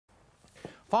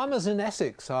Farmers in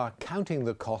Essex are counting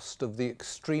the cost of the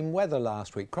extreme weather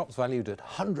last week. Crops valued at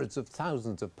hundreds of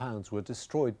thousands of pounds were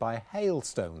destroyed by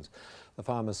hailstones. The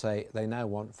farmers say they now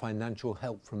want financial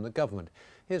help from the government.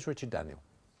 Here's Richard Daniel.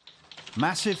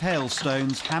 Massive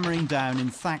hailstones hammering down in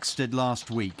Thaxted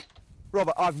last week.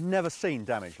 Robert, I've never seen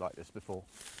damage like this before.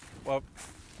 Well,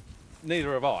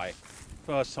 neither have I.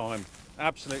 First time.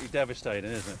 Absolutely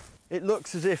devastating, isn't it? It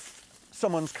looks as if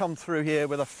someone's come through here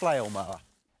with a flail mower.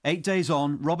 8 days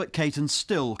on, Robert Caton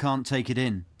still can't take it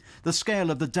in. The scale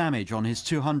of the damage on his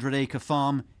 200-acre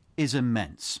farm is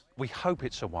immense. We hope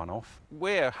it's a one-off.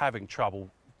 We're having trouble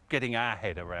getting our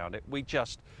head around it. We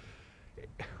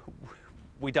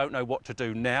don't know what to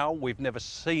do now. We've never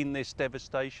seen this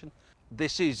devastation.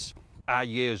 This is our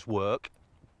year's work.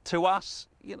 To us,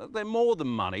 you know, they're more than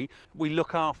money. We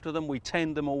look after them, we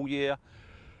tend them all year.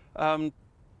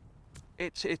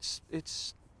 It's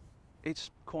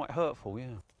quite hurtful,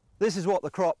 yeah. This is what the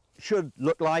crop should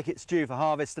look like. It's due for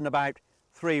harvest in about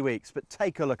 3 weeks. But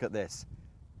take a look at this.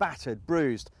 Battered,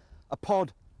 bruised, a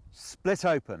pod split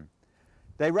open.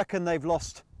 They reckon they've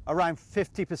lost around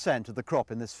 50% of the crop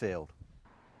in this field.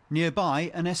 Nearby,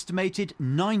 an estimated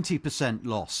 90%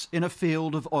 loss in a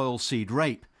field of oilseed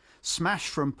rape. Smashed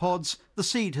from pods, the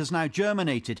seed has now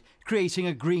germinated, creating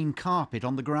a green carpet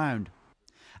on the ground.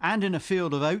 And in a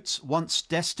field of oats, once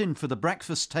destined for the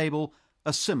breakfast table,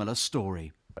 a similar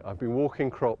story. I've been walking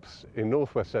crops in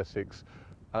northwest Essex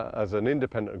as an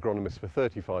independent agronomist for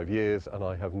 35 years, and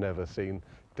I have never seen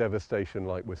devastation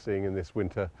like we're seeing in this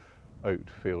winter oat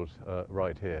field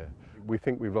right here. We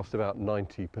think we've lost about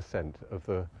 90% of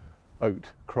the oat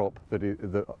crop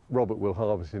that Robert will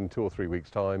harvest in 2 or 3 weeks'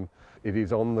 time. It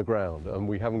is on the ground and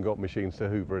we haven't got machines to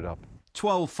hoover it up.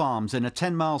 12 farms in a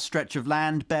 10-mile stretch of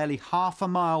land barely half a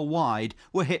mile wide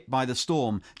were hit by the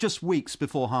storm just weeks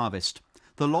before harvest.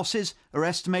 The losses are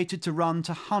estimated to run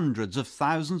to hundreds of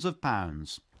thousands of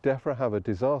pounds. DEFRA have a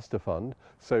disaster fund,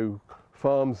 so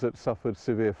farms that suffered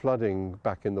severe flooding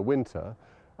back in the winter,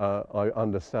 I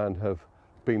understand, have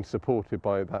been supported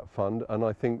by that fund, and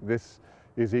I think this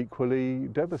is equally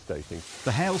devastating.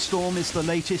 The hailstorm is the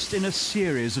latest in a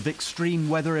series of extreme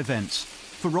weather events.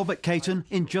 For Robert Caton,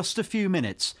 in just a few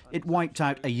minutes, it wiped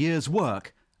out a year's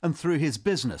work and threw his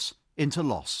business into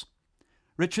loss.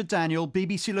 Richard Daniel,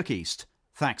 BBC Look East,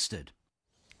 Thaxted.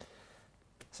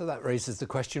 So that raises the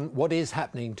question, what is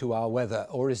happening to our weather,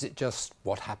 or is it just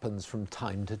what happens from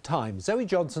time to time? Zoë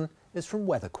Johnson is from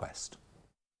Weatherquest.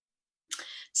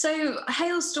 So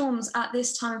hailstorms at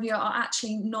this time of year are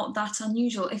actually not that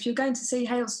unusual. If you're going to see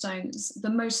hailstones, the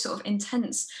most sort of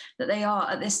intense that they are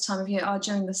at this time of year are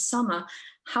during the summer.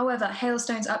 However,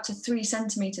 hailstones up to 3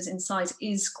 centimetres in size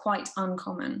is quite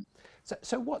uncommon.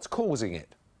 So what's causing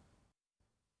it?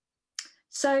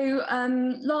 So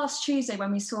last Tuesday,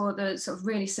 when we saw the sort of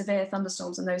really severe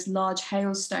thunderstorms and those large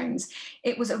hailstones,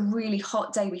 it was a really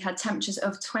hot day. We had temperatures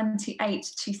of 28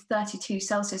 to 32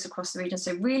 Celsius across the region,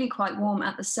 so really quite warm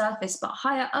at the surface, but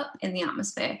higher up in the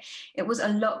atmosphere, it was a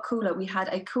lot cooler. We had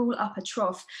a cool upper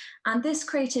trough, and this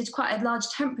created quite a large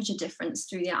temperature difference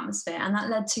through the atmosphere, and that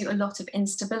led to a lot of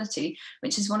instability,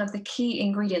 which is one of the key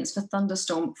ingredients for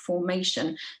thunderstorm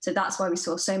formation. So that's why we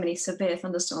saw so many severe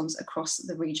thunderstorms across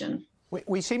the region.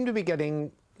 We seem to be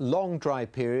getting long dry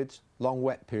periods, long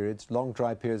wet periods, long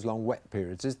dry periods, long wet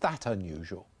periods. Is that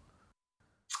unusual?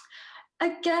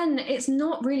 Again, it's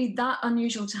not really that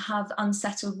unusual to have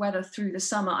unsettled weather through the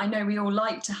summer. I know we all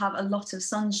like to have a lot of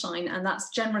sunshine, and that's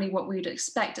generally what we would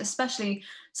expect, especially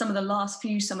some of the last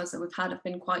few summers that we've had have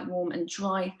been quite warm and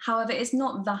dry. However, it's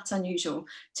not that unusual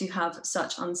to have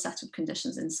such unsettled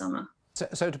conditions in summer.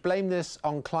 So to blame this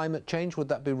on climate change, would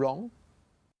that be wrong?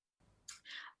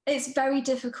 It's very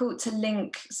difficult to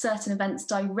link certain events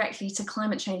directly to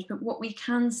climate change, but what we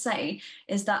can say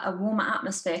is that a warmer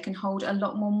atmosphere can hold a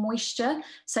lot more moisture.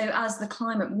 So as the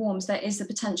climate warms, there is the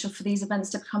potential for these events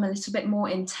to become a little bit more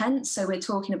intense. So we're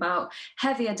talking about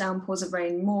heavier downpours of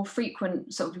rain, more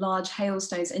frequent sort of large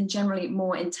hailstones, and generally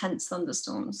more intense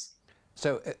thunderstorms.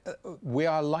 So we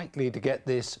are likely to get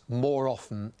this more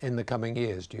often in the coming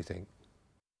years, do you think?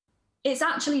 It's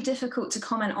actually difficult to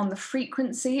comment on the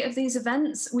frequency of these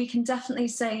events. We can definitely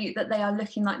say that they are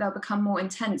looking like they'll become more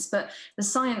intense, but the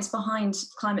science behind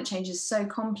climate change is so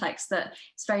complex that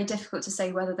it's very difficult to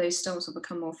say whether those storms will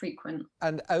become more frequent.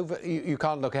 And you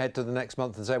can't look ahead to the next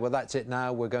month and say, well, that's it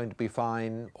now, we're going to be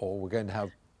fine, or we're going to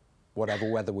have whatever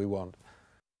weather we want.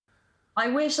 I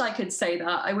wish I could say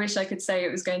that. I wish I could say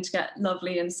it was going to get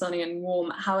lovely and sunny and warm.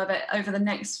 However, over the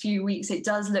next few weeks, it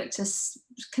does look to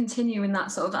continue in that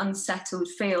sort of unsettled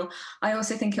feel. I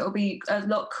also think it will be a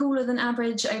lot cooler than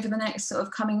average over the next sort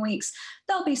of coming weeks.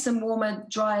 There'll be some warmer,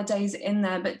 drier days in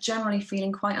there, but generally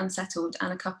feeling quite unsettled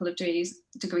and a couple of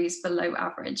degrees below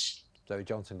average. Zoë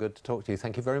Johnson, good to talk to you.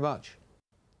 Thank you very much.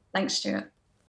 Thanks, Stuart.